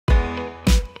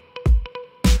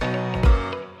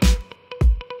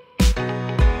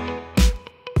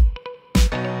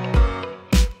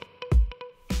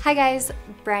Hi guys,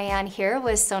 BryAnn here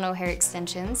with Sono Hair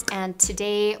Extensions, and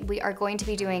today we are going to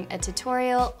be doing a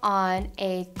tutorial on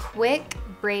a quick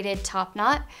braided top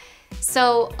knot.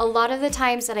 So a lot of the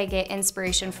times that I get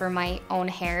inspiration for my own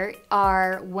hair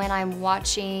are when I'm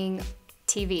watching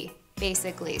TV,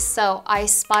 basically. So I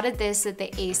spotted this at the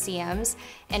ACMs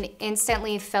and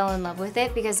instantly fell in love with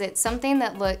it because it's something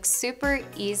that looks super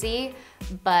easy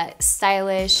but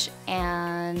stylish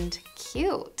and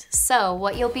cute. So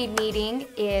what you'll be needing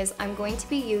is I'm going to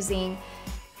be using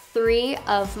 3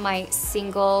 of my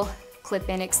single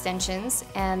clip-in extensions,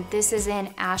 and this is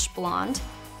in ash blonde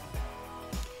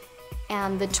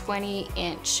and the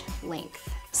 20-inch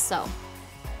length. So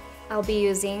I'll be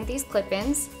using these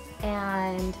clip-ins,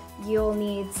 and you'll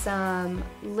need some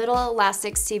little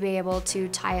elastics to be able to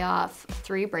tie off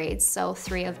 3 braids, so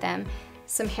 3 of them,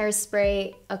 some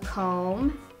hairspray, a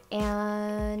comb,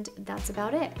 and that's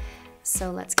about it.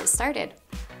 So let's get started.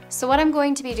 So what I'm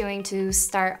going to be doing to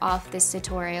start off this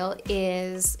tutorial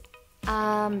is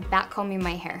back combing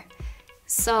my hair.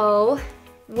 So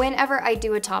whenever I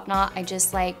do a top knot, I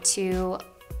just like to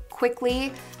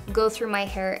quickly go through my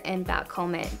hair and back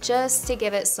comb it just to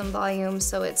give it some volume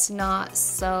so it's not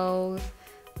so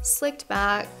slicked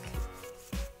back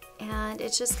and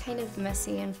it's just kind of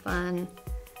messy and fun.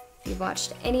 If you've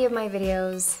watched any of my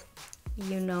videos,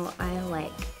 you know I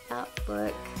like that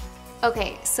look.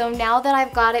 Okay, so now that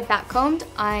I've got it back combed,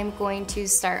 I'm going to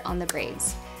start on the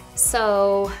braids.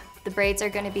 So the braids are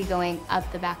going to be going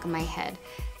up the back of my head.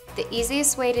 The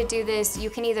easiest way to do this,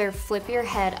 you can either flip your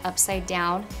head upside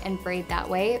down and braid that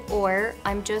way, or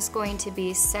I'm just going to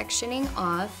be sectioning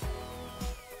off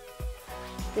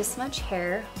this much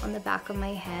hair on the back of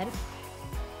my head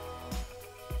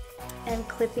and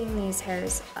clipping these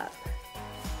hairs up.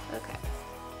 Okay.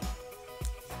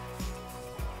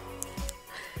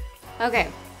 Okay,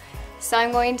 so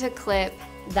I'm going to clip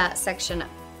that section up.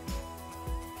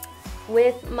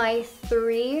 With my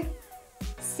 3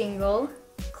 single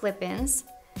clip-ins,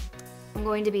 I'm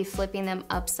going to be flipping them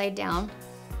upside down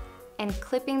and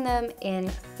clipping them in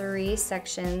 3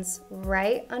 sections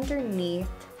right underneath.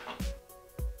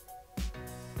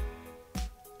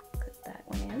 Clip that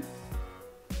one in.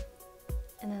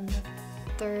 And then the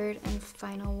 3rd and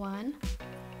final one.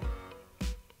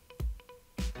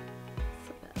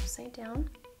 Flip it upside down.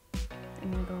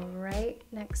 I'm gonna go right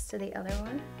next to the other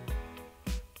one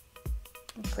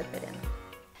and clip it in.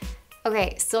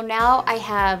 Okay, so now I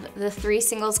have the 3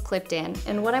 singles clipped in,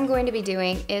 and what I'm going to be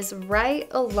doing is right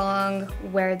along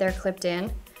where they're clipped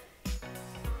in,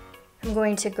 I'm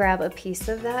going to grab a piece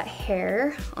of that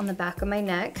hair on the back of my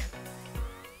neck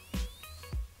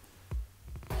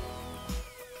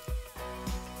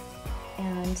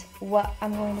and what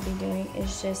I'm going to be doing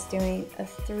is just doing a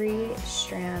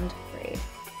 3-strand braid.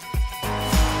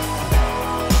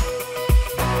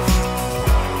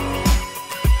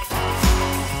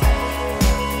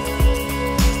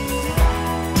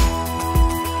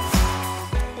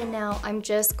 I'm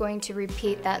just going to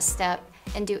repeat that step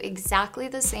and do exactly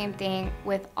the same thing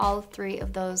with all 3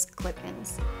 of those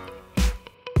clip-ins.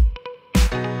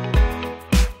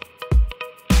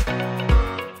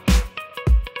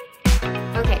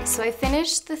 Okay, so I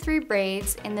finished the 3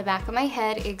 braids in the back of my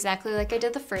head exactly like I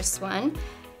did the first one,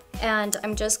 and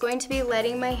I'm just going to be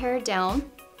letting my hair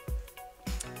down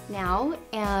now,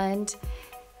 and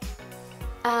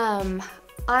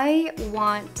I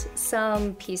want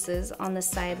some pieces on the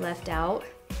side left out,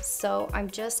 so I'm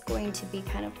just going to be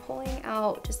kind of pulling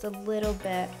out just a little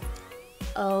bit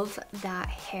of that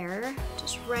hair,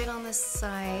 just right on the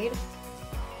side,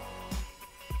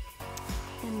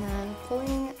 and then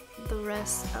pulling the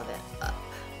rest of it up.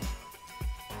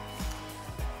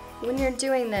 When you're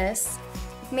doing this,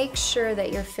 make sure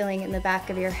that you're feeling in the back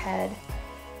of your head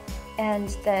and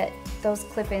that those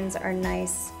clip-ins are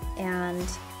nice and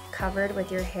covered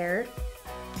with your hair.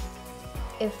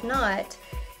 If not,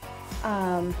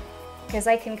 because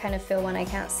I can kind of feel when I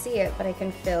can't see it, but I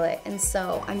can feel it, and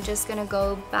so I'm just gonna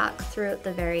go back through at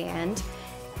the very end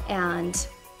and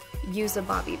use a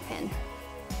bobby pin.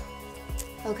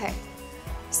 Okay,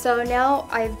 so now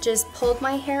I've just pulled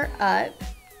my hair up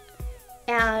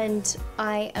and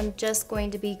I am just going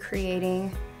to be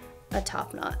creating a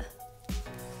top knot.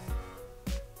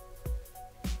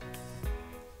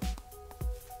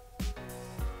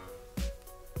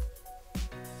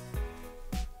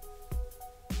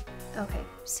 Okay,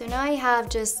 so now I have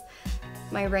just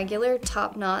my regular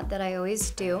top knot that I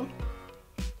always do.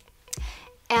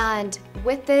 And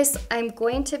with this, I'm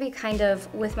going to be kind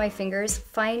of, with my fingers,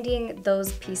 finding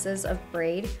those pieces of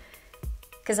braid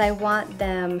because I want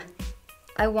them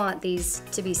I want these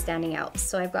to be standing out.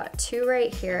 So I've got 2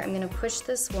 right here. I'm gonna push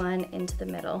this one into the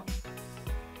middle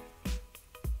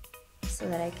so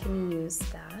that I can use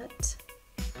that.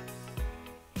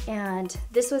 And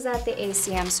this was at the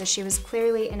ACM, so she was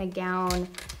clearly in a gown.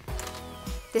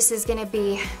 This is gonna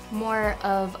be more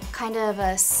of kind of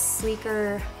a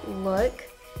sleeker look.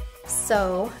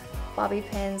 So bobby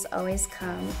pins always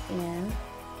come in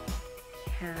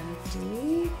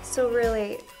handy. So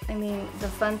really, I mean, the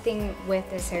fun thing with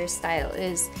this hairstyle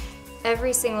is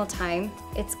every single time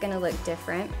it's gonna look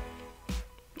different.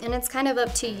 And it's kind of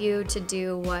up to you to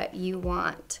do what you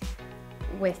want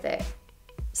with it.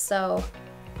 So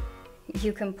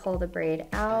you can pull the braid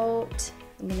out.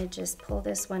 I'm gonna just pull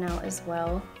this one out as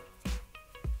well,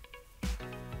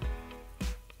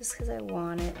 just because I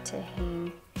want it to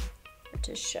hang or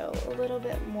to show a little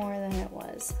bit more than it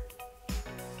was.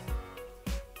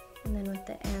 And then with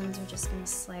the ends, we're just gonna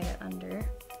slide it under.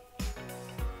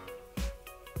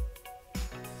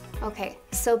 Okay,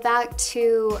 so back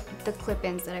to the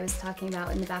clip-ins that I was talking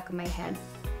about in the back of my head.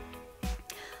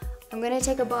 I'm gonna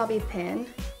take a bobby pin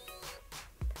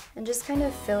and just kind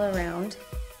of fill around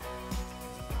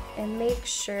and make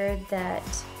sure that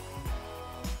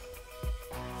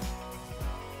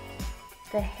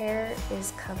the hair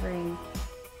is covering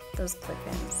those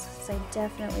clip-ins. So I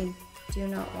definitely do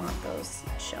not want those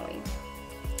showing.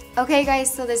 Okay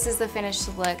guys, so this is the finished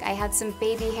look. I had some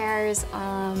baby hairs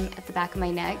at the back of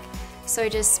my neck, so I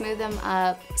just smoothed them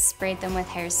up, sprayed them with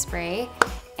hairspray,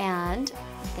 and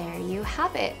there you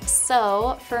have it.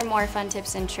 So for more fun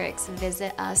tips and tricks,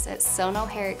 visit us at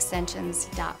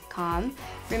sonohairextensions.com.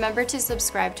 Remember to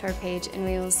subscribe to our page, and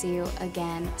we will see you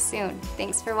again soon.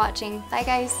 Thanks for watching. Bye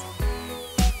guys.